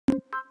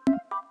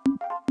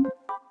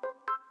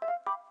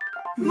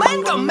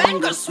Mango,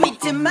 mango,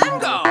 sweet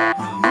mango.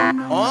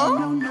 Huh?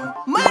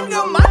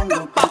 Mango,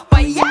 mango,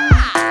 papaya.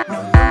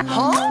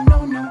 Huh?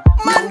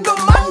 Mango,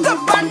 mango,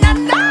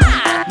 banana.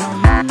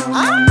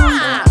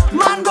 Ah,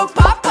 mango,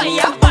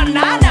 papaya,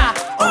 banana.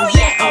 Oh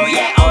yeah, oh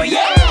yeah, oh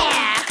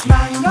yeah.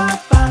 Mango,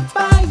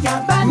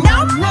 papaya, banana.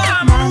 Nom,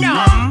 nom,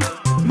 nom.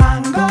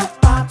 Mango,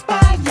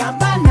 papaya,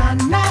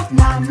 banana,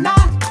 na.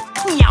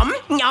 Yum,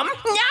 yum,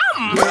 yum.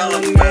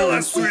 Melon,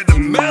 melon, sweet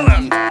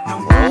melon.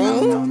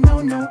 Oh,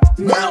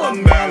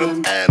 melon,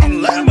 melon,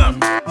 and lemon.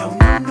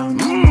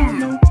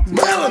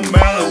 Melon,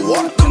 melon,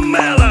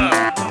 watermelon.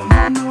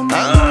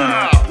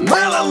 Ah,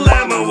 melon,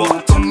 lemon,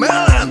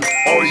 watermelon.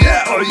 Oh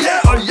yeah, oh yeah,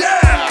 oh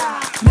yeah.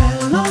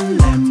 Melon,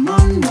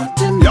 lemon,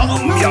 watermelon.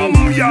 Yum, yum,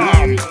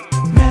 yum.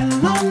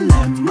 Melon,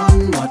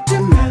 lemon,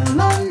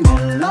 watermelon,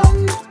 melon.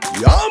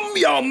 Yum,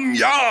 yum,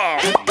 yum.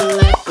 Apple,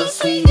 apple,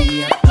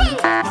 sweetie, apple.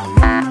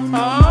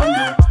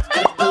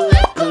 Apple,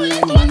 apple,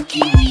 and one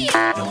kiwi.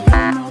 Apple,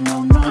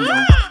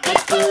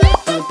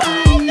 apple,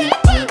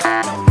 pineapple.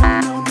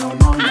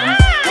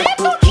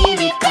 Apple,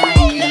 kiwi,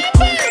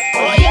 pineapple.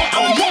 Oh yeah,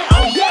 oh yeah,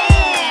 oh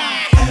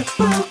yeah.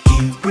 Apple,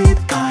 kiwi,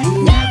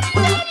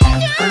 pineapple.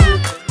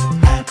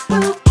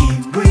 Apple,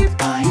 kiwi,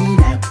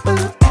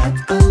 pineapple.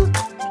 Apple.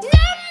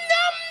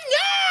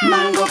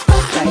 Mango,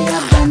 papaya,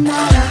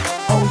 banana.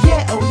 Oh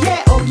yeah, oh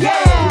yeah, oh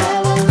yeah.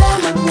 Melon,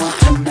 lemon,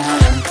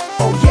 watermelon.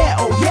 Oh yeah,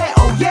 oh yeah,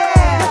 oh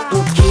yeah.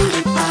 Apple,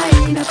 kiwi,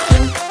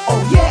 pineapple.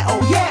 Oh yeah,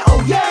 oh yeah,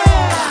 oh yeah.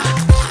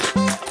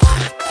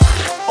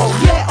 Oh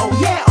yeah, oh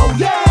yeah, oh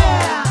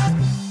yeah.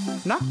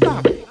 Knock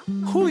knock.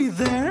 Who is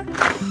there?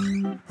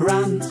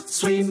 Run,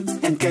 swim,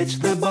 and catch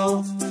the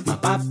ball. My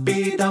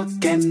puppy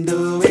dog can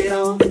do it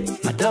all.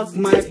 My dog,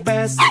 my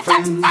best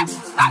friend.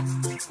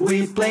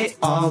 We play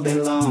all day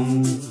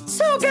long.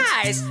 So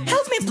guys,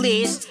 help me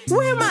please.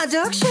 Where my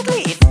dog should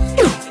live?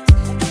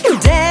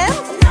 Dam,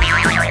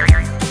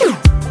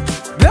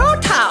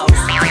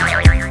 birdhouse,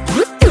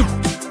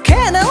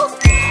 kennel.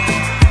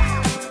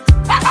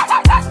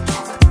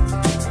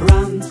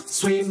 Run,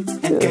 swim,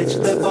 and catch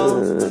the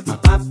ball. My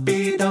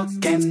puppy dog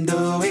can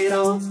do it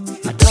all.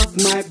 My dog,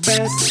 my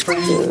best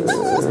friend.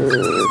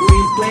 We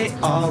play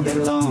all day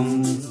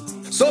long.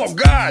 So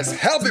guys,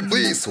 help me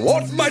please.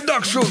 What my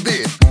dog should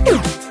eat?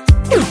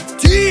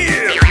 Tea,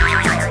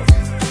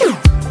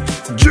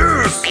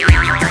 juice,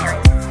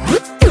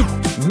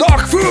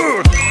 dog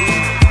food.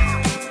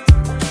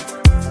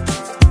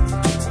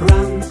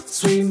 Run,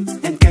 swim,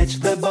 and catch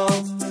the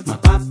ball. My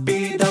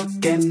puppy dog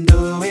can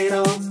do it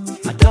all.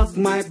 My dog,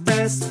 my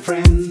best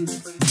friend.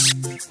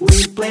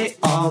 We play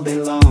all day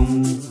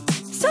long.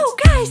 So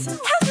guys,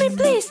 help me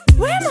please.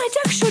 Where my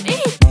dog should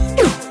eat?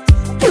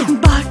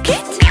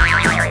 Bucket,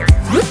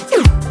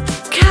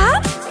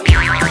 cup,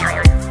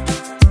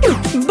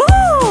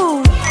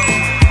 bowl.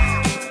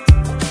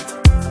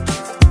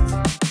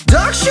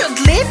 Dog should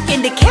live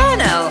in the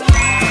kennel.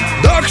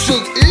 Dog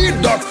should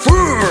eat dog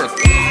food.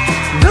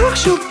 Dog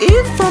should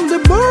eat from the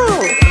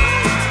bowl.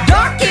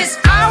 Dog is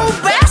our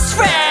best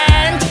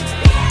friend.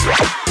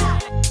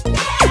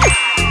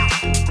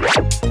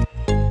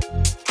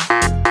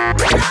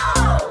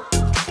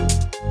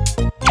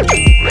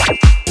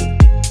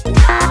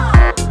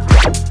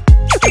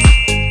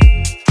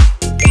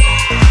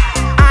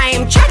 I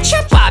am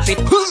Cha-Cha Puppet.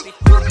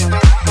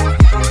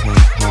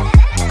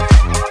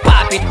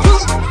 Puppet.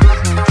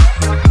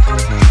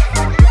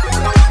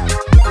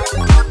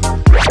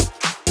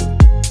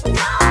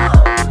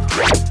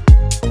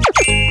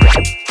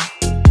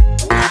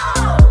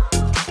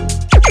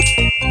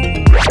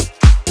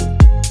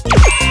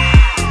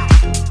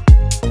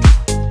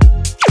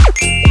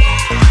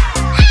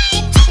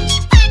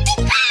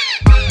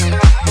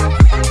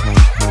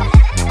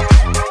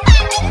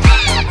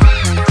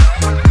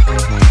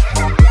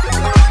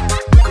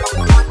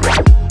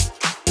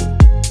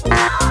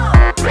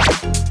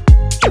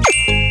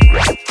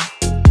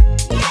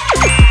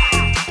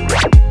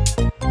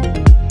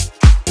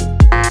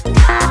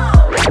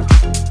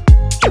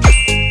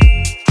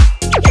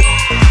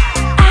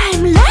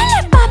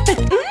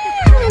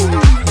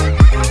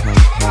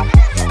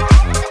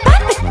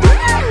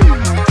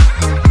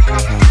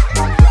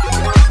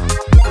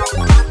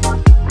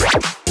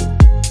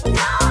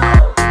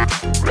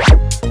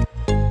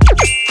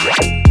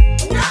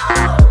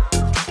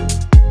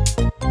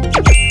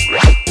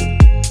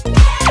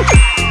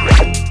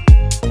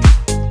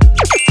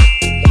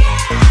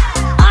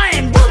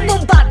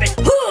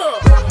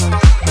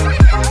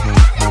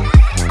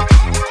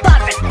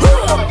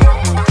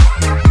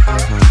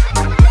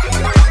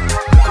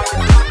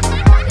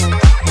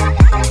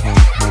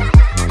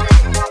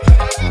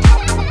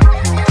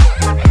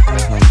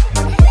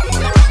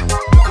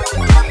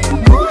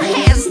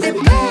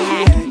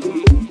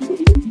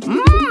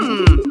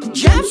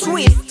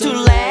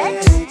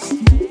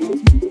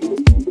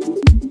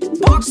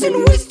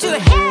 With two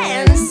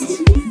hands.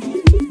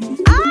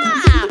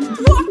 Ah,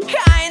 what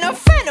kind of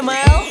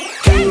animal?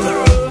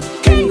 Kangaroo,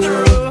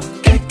 kangaroo,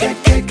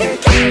 kangaroo,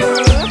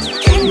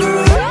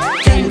 kangaroo,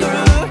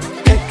 kangaroo,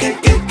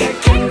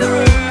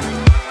 kangaroo.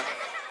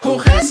 Who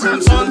has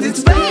hands on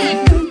its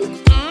back.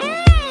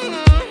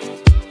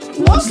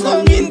 Was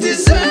long in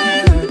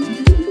desert.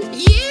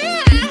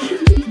 Yeah.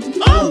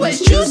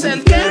 Always choose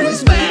and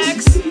carries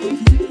bags.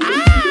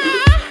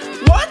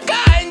 What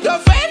kind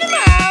of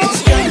animal?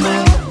 It's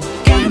camel,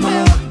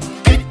 camel,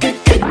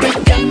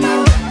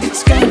 camel.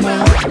 It's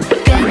camel,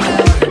 camel,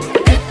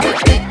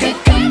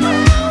 camel.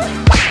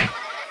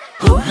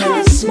 Who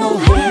has small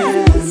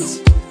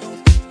hands?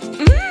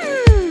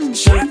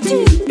 Sharp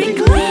teeth, big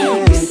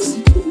legs.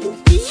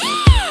 Yeah!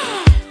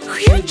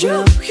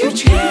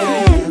 Huge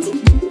head.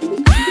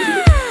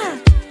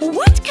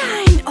 What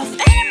kind of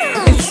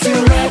animal? It's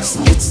T-Rex,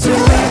 it's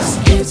T-Rex,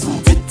 it's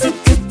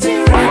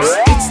T-Rex,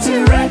 it's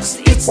T-Rex,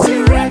 it's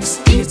T-Rex,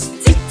 it's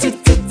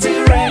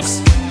T-Rex.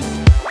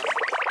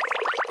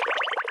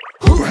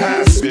 Who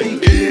has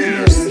big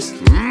ears?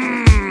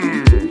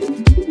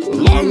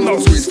 Long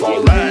nose with 4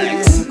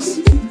 legs.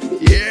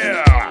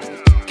 Yeah,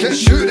 can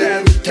shoot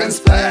and can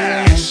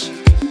splash.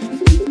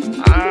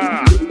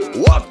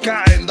 What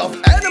kind of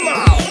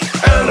animal?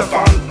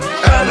 Elephant,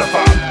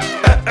 elephant,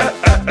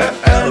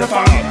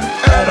 elephant,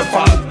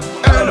 elephant,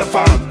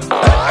 elephant,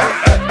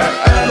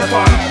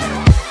 elephant.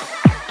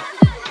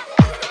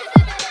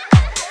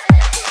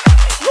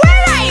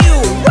 Where are you?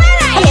 Where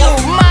are you?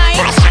 My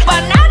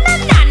banana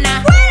nana.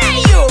 Where are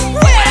you?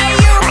 Where are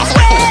you?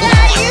 Where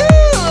are you?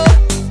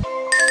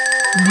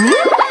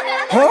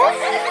 Huh?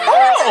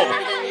 Oh!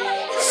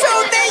 So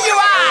there you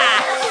are.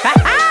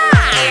 I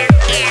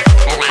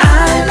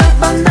love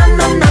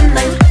banana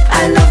nana.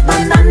 I love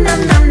banana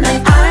nana.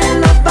 I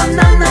love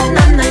banana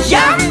nana.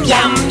 Yum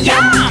yum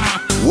yum.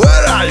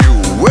 Where are you?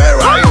 Where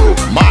are you?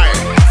 My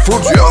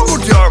fruit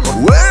yogurt yogurt.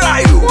 Where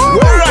are you?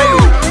 Where are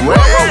you?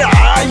 Where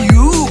are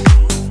you?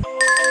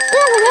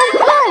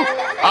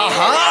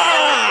 Aha!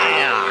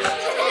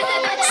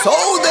 So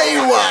there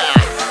you are.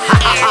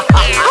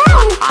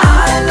 I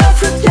love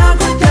fruit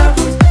yogurt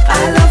yogurt. I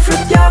love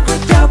fruit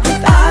yogurt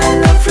yogurt. I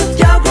love fruit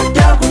yogurt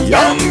yogurt.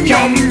 Yum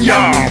yum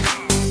yum.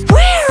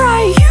 Where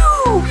are you?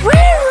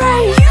 Where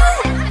are you?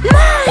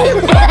 My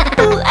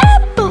apple,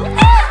 apple,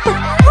 apple.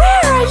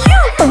 Where are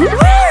you?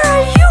 Where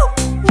are you?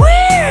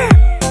 Where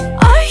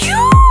are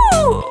you?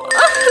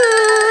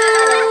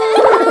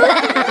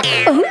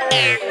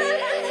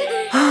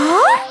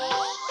 Huh?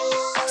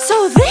 So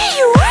there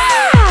you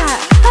are.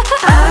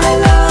 I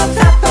love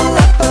apple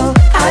apple.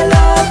 I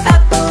love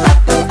apple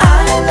apple. I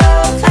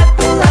love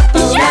apple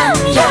apple. Yum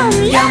yum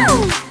yum.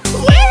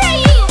 Where are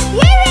you?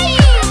 Where are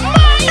you?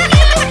 My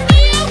milk,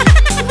 milk.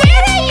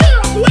 Where are you?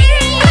 Where are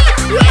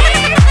you?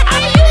 Where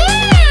are you?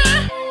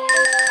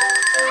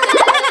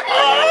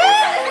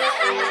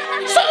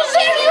 So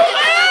there you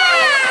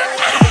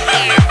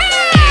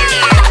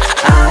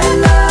I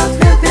love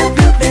milk milk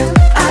milk milk.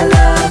 I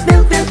love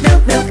milk milk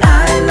milk milk. I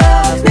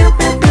love milk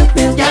milk milk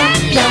milk. Yum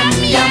yum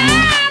yum.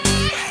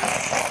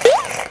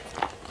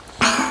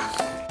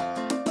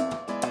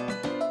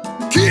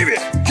 Kiwi,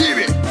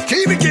 kiwi,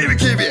 kiwi, kiwi,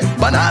 kiwi.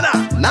 Banana,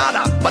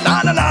 nana,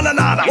 banana, nana,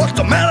 nana.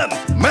 Watermelon,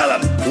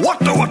 melon,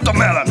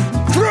 watermelon.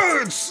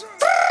 Fruits.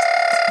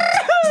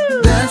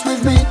 Dance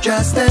with me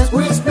just as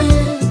we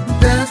spin.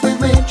 Dance with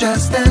me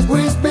just as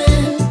we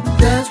spin.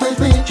 Dance with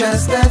me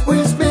just as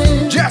we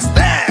spin. Just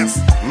dance.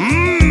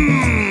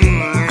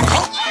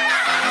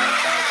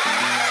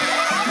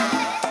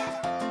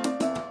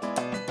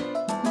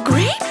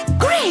 Grape,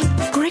 grape,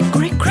 grape,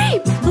 grape,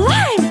 grape.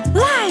 Lime,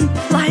 lime,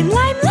 lime,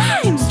 lime,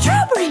 lime.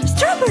 Strawberry,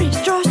 strawberry,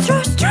 straw,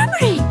 straw,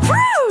 strawberry.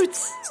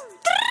 Fruits.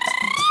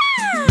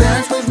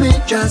 Dance with me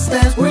just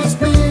as we